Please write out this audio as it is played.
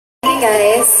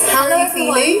guys. How are you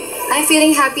feeling? I'm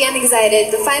feeling happy and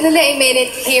excited. Finally, I made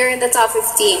it here in the top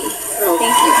 15. Oh.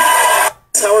 Thank you.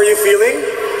 How are you feeling?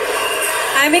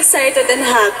 I'm excited and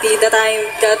happy that I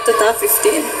got to top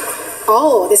 15.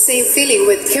 Oh, the same feeling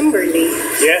with Kimberly.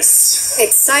 Yes.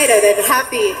 Excited and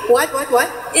happy. What?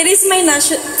 It is my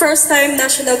first time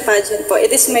national pageant po.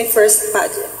 It is my first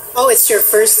pageant. Oh, it's your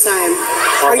first time.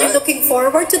 Are you looking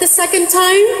forward to the second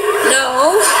time?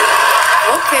 No.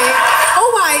 Okay. Oh,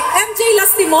 why? MJ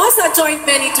Lastimosa joined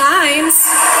many times.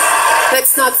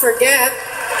 Let's not forget.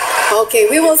 Okay,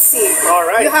 we will see. All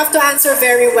right. You have to answer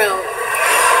very well.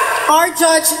 Our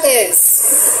judge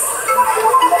is...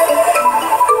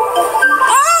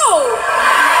 Oh!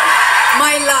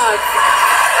 My love.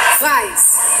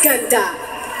 Vice Ganda.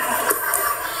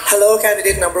 Hello,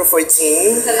 candidate number 14.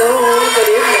 Hello, good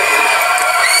evening.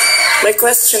 My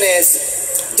question is,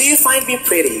 do you find me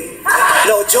pretty?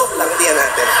 No, joke lang, hindi yan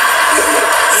natin.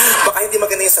 Baka hindi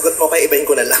maganda yung sagot mo, kaya ibahin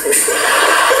ko na lang.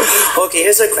 Okay,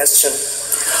 here's our question.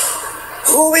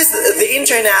 Who is the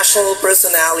international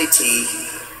personality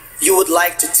you would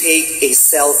like to take a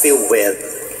selfie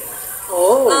with?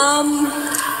 Oh.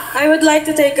 I would like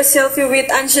to take a selfie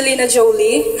with Angelina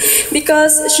Jolie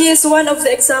because she is one of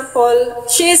the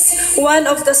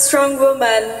strong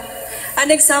women,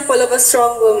 an example of a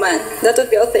strong woman. That would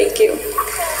be all. Thank you.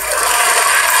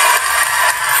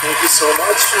 Thank you so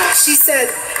much. She said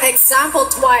example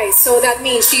twice, so that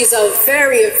means she's a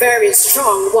very, very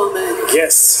strong woman.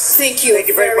 Yes. Thank you. Thank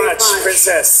you very much,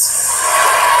 Princess.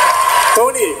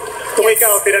 Toni, kung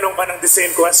ikaw, tinanong ka ng the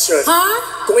same question.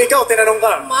 Huh? Kung ikaw, tinanong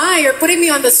ka. My, you're putting me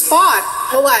on the spot.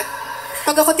 Or what?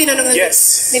 Pag ako tinanong ng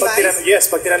Yes. ni Vice?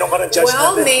 Pag tinanong ka ng judge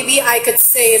Well, natin. maybe I could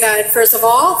say that, first of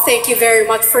all, thank you very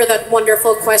much for that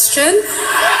wonderful question.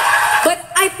 But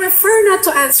I prefer not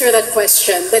to answer that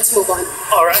question. Let's move on.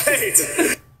 All right.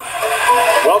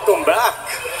 Welcome back.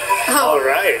 Oh, All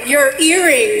right. Your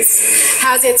earrings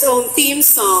has its own theme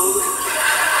song.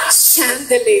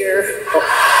 Chandelier.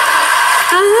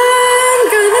 I'm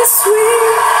gonna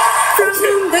swing from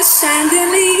the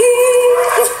chandelier.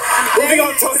 Moving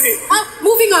on, Toni.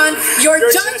 Moving on. Your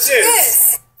Your judge judges.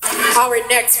 is... Our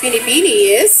next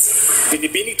Binibini is...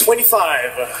 Binibini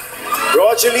 25.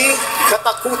 Rosalie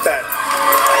Katakutan.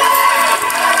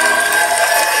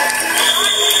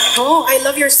 Oh, I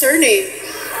love your surname.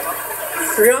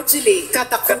 Rosalie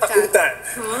Katakutan. Katakutan.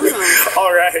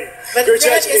 All right. But Your red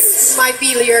judge is... might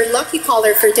be your lucky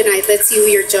caller for tonight. Let's see who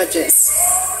your judge is.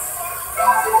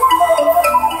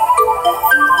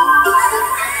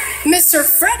 Mr.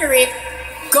 Frederick,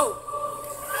 go.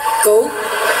 Go.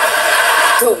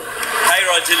 Go. Hi,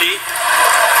 Rosalie.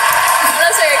 Hello,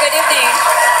 sir. Good evening.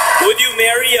 Would you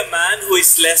marry a man who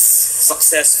is less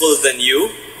successful than you?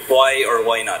 Why or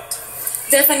why not?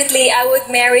 Definitely, I would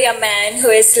marry a man who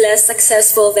is less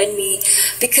successful than me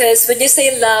because when you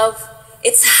say love,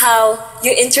 it's how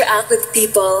you interact with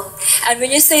people. And when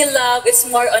you say love, it's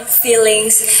more on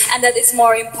feelings, and that is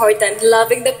more important,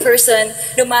 loving the person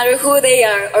no matter who they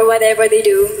are or whatever they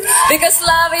do. Because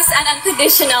love is an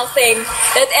unconditional thing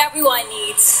that everyone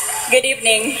needs. Good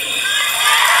evening.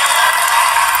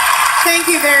 Thank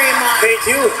you very much. Thank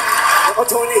you. Ako,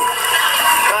 Toni.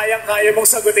 Kayang-kaya mong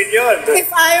sagutin yun. If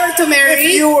I were to marry...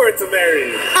 If you were to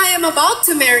marry. I am about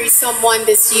to marry someone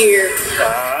this year.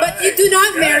 But you do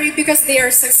not marry because they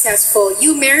are successful.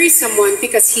 You marry someone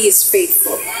because he is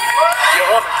faithful.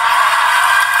 Yun.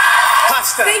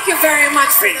 Hashtag. Thank you very much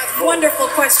for that Faithful. wonderful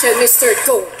question, Mr.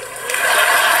 Go.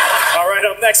 All right,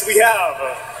 up next we have...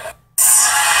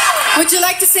 Would you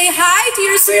like to say hi to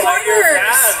your Say hi to your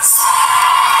supporters? fans.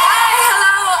 Hi,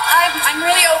 hello. I'm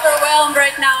really overwhelmed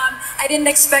right now. I didn't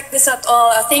expect this at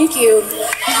all. Thank you.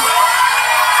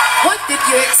 What did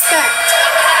you expect?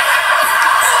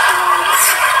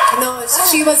 No,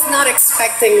 she was not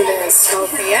expecting this.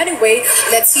 Okay, anyway,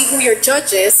 let's see who your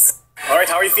judge is. All right,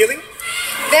 how are you feeling?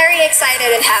 Very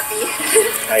excited and happy.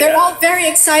 They're all very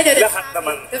excited and Lahat happy.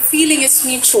 naman. The feeling is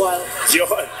mutual Yun.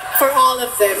 for all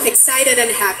of them. Excited and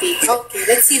happy. Okay,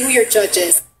 let's see who your judge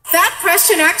is. That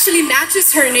question actually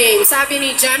matches her name. Sabi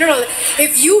ni General,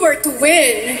 if you were to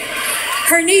win,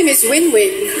 her name is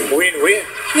Win-Win. Win-win.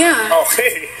 Yeah.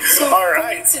 Okay. So, All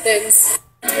right. coincidence.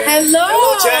 Hello!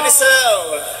 Hello,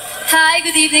 Janicel. Hi,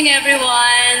 good evening,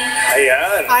 everyone.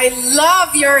 Ayan. I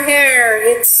love your hair.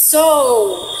 It's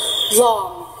so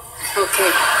long.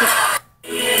 Okay.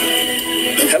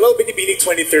 Hello, Binibini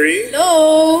 23.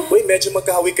 Hello? Uy, medyo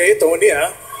magkahawig kayo, Toni, ha?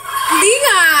 Hindi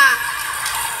nga.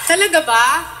 Talaga ba?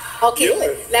 Okay,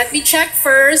 Yun. let me check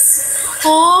first.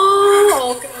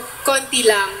 Oh, okay. Konti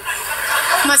lang.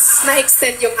 Mas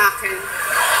na-extend yung akin.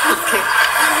 Okay.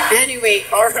 Anyway,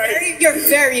 All right. you're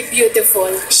very beautiful.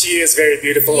 She is very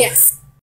beautiful. Yes.